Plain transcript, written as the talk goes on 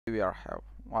we have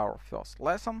our first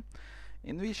lesson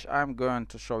in which I'm going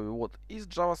to show you what is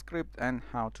JavaScript and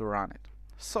how to run it.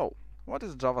 So, what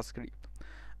is JavaScript?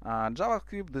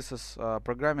 JavaScript, this is a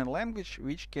programming language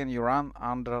which can you run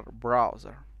under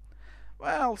browser.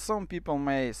 Well, some people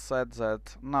may say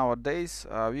that nowadays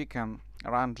we can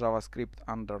run JavaScript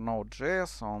under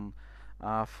Node.js on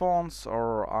phones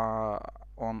or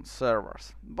on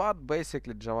servers. But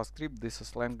basically JavaScript, this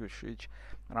is language which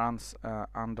runs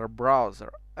under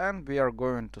browser, and we are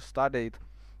going to study it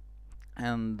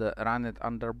and run it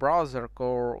under browser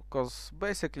because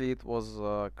basically it was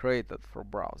created for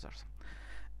browsers.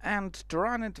 And to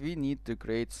run it we need to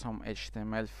create some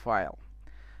HTML file.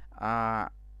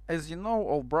 As you know,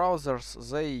 all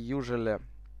browsers, they usually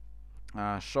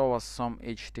show us some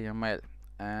HTML,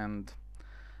 and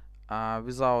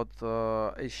without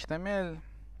HTML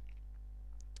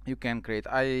you can create.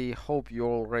 I hope you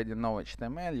already know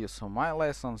HTML, you saw my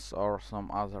lessons or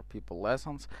some other people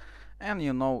lessons, and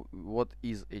you know what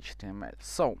is HTML.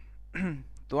 So to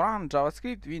run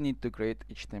JavaScript we need to create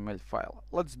HTML file.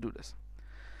 Let's do this.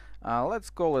 Let's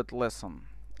call it lesson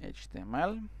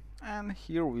HTML, and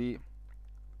here we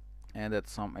added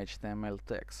some HTML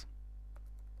tags.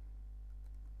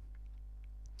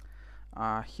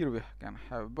 Here we can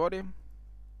have body,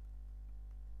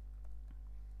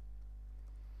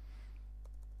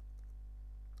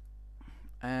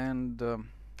 and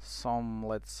some,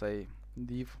 let's say,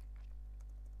 div.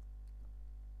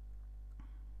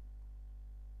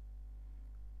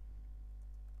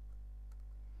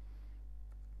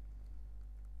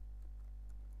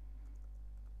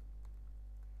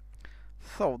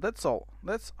 So that's all.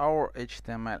 That's our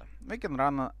HTML. We can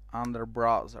run under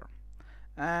browser.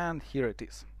 And here it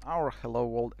is, our hello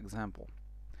world example.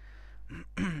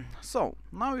 So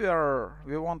now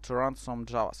we want to run some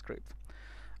JavaScript.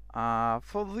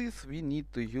 For this we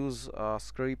need to use a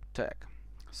script tag.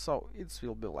 So it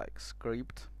will be like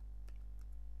script,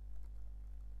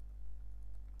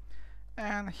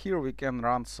 and here we can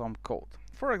run some code.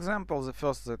 For example, the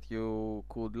first that you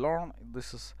could learn,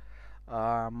 this is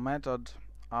method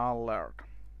alert.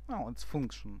 Well, it's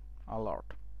function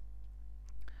alert.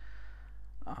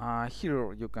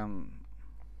 Here you can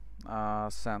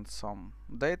send some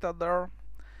data there,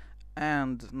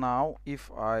 and now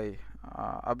if I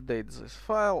update this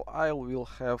file, I will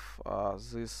have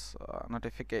this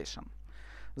notification.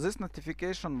 This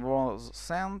notification was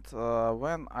sent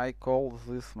when I call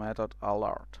this method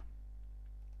alert,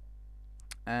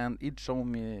 and it showed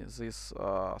me this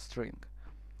string.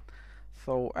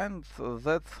 So, and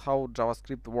that's how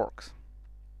JavaScript works.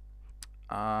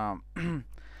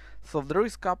 So there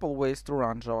is couple ways to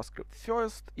run JavaScript.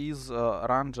 First is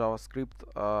run JavaScript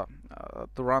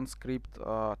to run script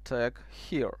tag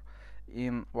here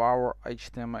in our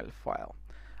HTML file.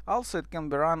 Also, it can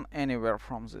be run anywhere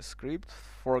from the script.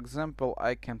 For example,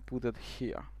 I can put it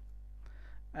here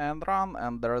and run,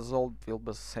 and the result will be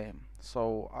the same.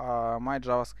 So my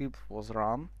JavaScript was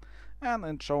run, and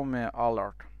it showed me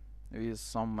alert with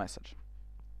some message.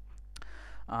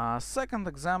 Second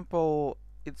example,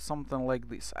 it's something like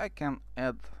this. I can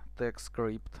add text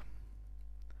script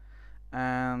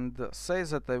and say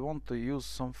that I want to use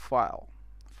some file.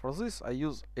 For this I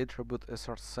use attribute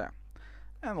src,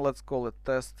 and let's call it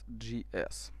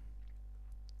test.js.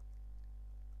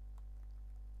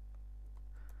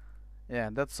 Yeah,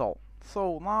 that's all.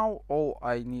 So now all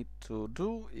I need to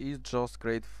do is just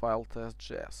create file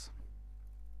test.js,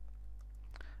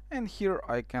 and here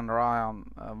I can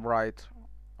write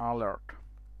alert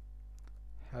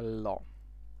hello,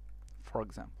 for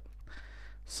example.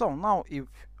 So now if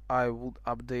I would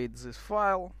update this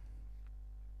file,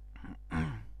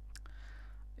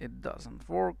 it doesn't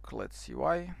work. Let's see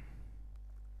why.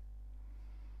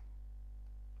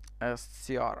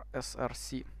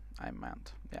 src I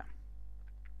meant, yeah.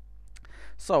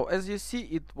 So as you see,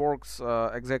 it works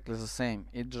exactly the same.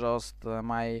 It just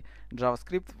my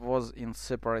JavaScript was in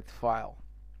separate file.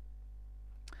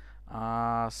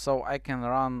 So I can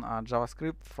run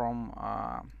JavaScript from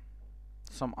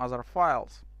some other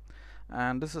files,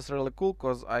 and this is really cool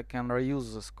because I can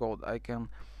reuse this code. I can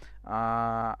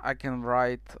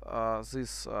write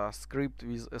this script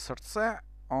with src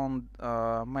on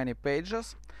many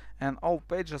pages, and all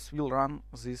pages will run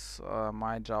this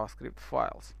my JavaScript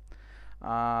files.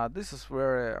 This is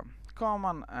very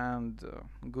common and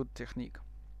good technique.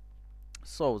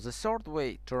 So the third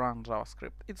way to run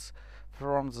JavaScript, it's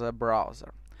from the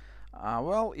browser.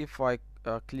 Well, if I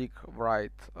click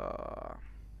right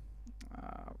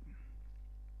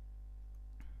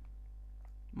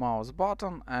mouse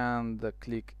button and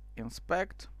click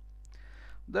inspect,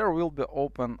 there will be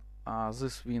open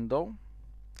this window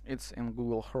it's in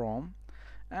Google Chrome,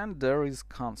 and there is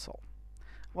console.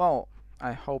 Well,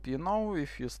 I hope you know,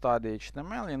 if you study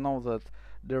HTML, you know that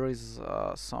there is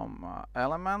some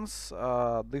elements.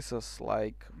 This is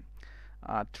like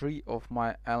three of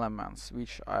my elements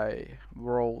which I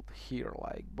wrote here,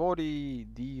 like body,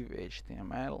 div,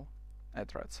 HTML,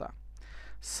 etc.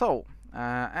 So,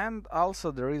 and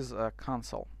also there is a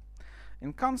console.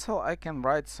 In console I can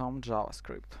write some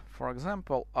JavaScript. For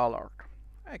example, alert.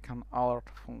 I can alert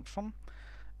function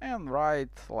and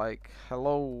write like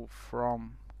hello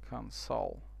from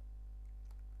console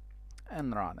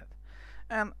and run it.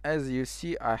 And as you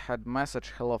see, I had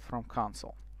message hello from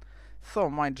console. So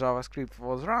my JavaScript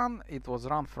was run, it was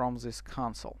run from this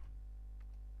console.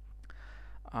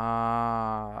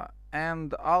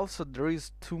 And also there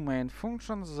is two main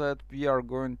functions that we are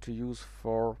going to use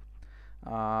for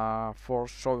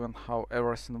showing how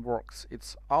everything works.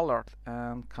 It's alert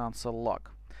and console log.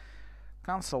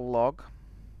 Console log,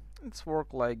 it's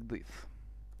work like this.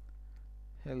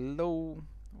 Hello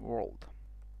world.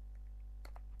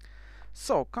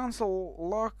 So console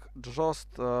log just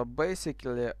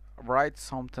basically write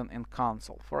something in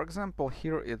console. For example,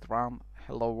 here it run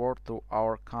hello world to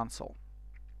our console.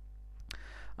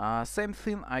 Same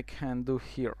thing I can do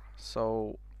here.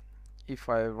 So if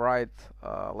I write,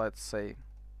 let's say,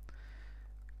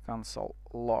 console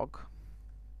log,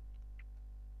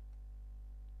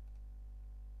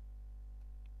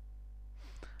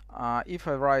 if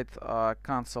I write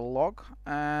console log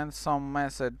and some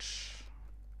message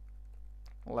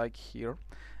like here,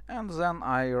 and then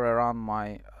I rerun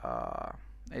my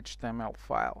HTML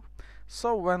file.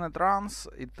 So when it runs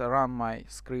my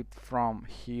script from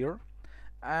here,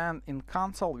 and in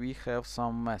console we have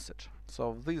some message.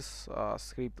 So this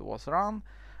script was run,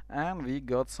 and we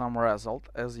got some result,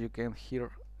 as you can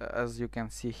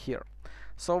see here.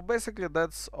 So basically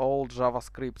that's all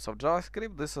JavaScript. So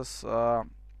JavaScript, this is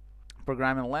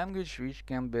programming language which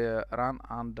can be run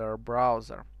under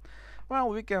browser. Well,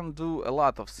 we can do a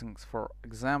lot of things. For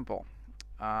example,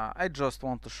 I just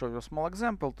want to show you a small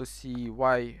example to see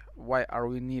why are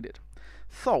we needed.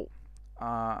 So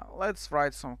let's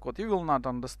write some code. You will not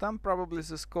understand probably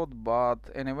this code, but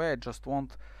anyway, I just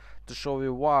want to show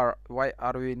you why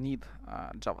are we need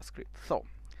JavaScript. So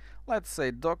let's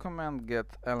say document get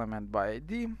element by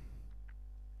ID,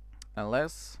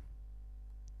 ls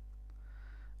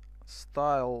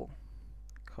style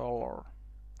color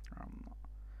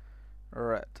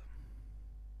red,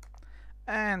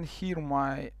 and here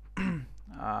my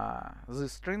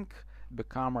this string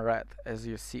become red, as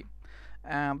you see.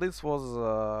 And this was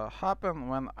happen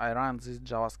when I ran this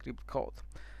JavaScript code.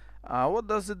 What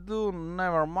does it do?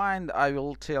 Never mind, I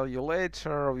will tell you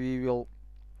later. We will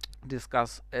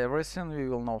discuss everything. We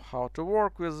will know how to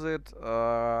work with it.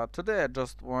 Today I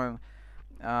just want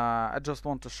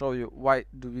to show you why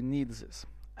do we need this.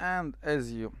 And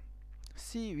as you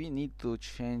see, we need to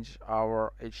change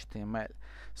our HTML.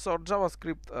 So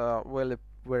JavaScript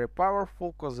very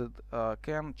powerful because it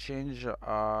can change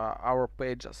our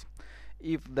pages.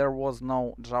 If there was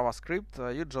no JavaScript,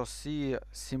 you just see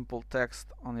simple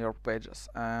text on your pages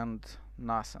and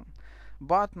nothing.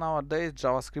 But nowadays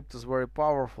JavaScript is very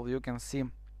powerful. You can see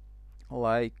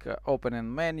like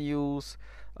opening menus,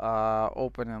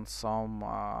 opening some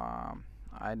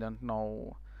I don't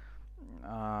know,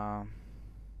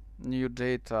 new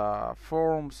data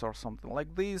forms or something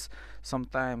like this.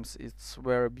 Sometimes it's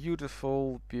very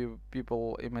beautiful.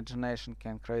 People imagination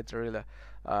can create a really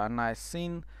nice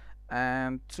scene.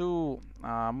 And to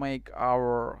make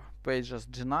our pages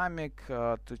dynamic,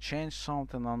 to change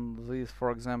something on this,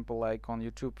 for example, like on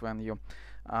YouTube, when you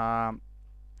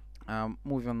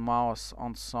moving mouse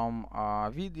on some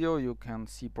video, you can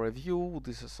see preview.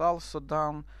 This is also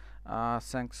done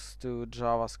thanks to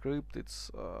JavaScript.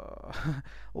 It's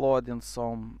loading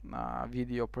some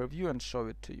video preview and show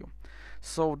it to you.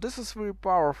 So this is very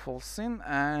powerful thing,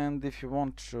 and if you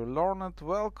want to learn it,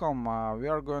 welcome. We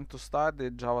are going to study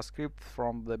JavaScript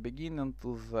from the beginning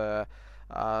to the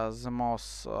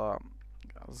most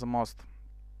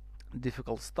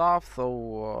difficult stuff.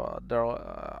 So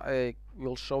I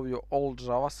will show you all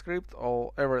JavaScript,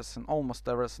 almost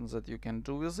everything that you can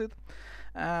do with it.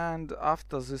 And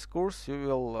after this course, you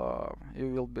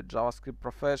will be JavaScript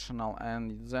professional,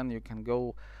 and then you can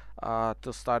go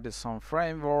to study some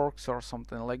frameworks or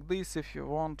something like this if you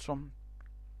want to.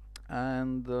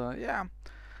 And yeah,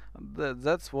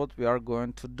 that's what we are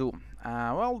going to do.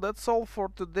 Well, that's all for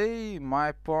today.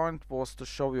 My point was to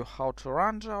show you how to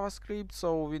run JavaScript.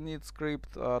 So we need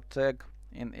script tag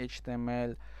in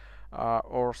HTML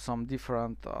or some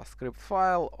different script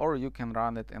file, or you can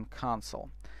run it in console.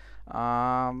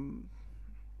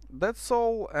 that's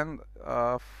all, and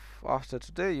after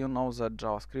today you know that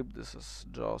JavaScript, this is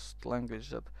just language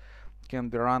that can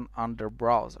be run under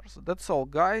browsers. That's all,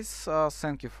 guys.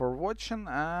 Thank you for watching,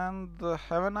 and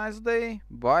have a nice day.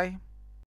 Bye.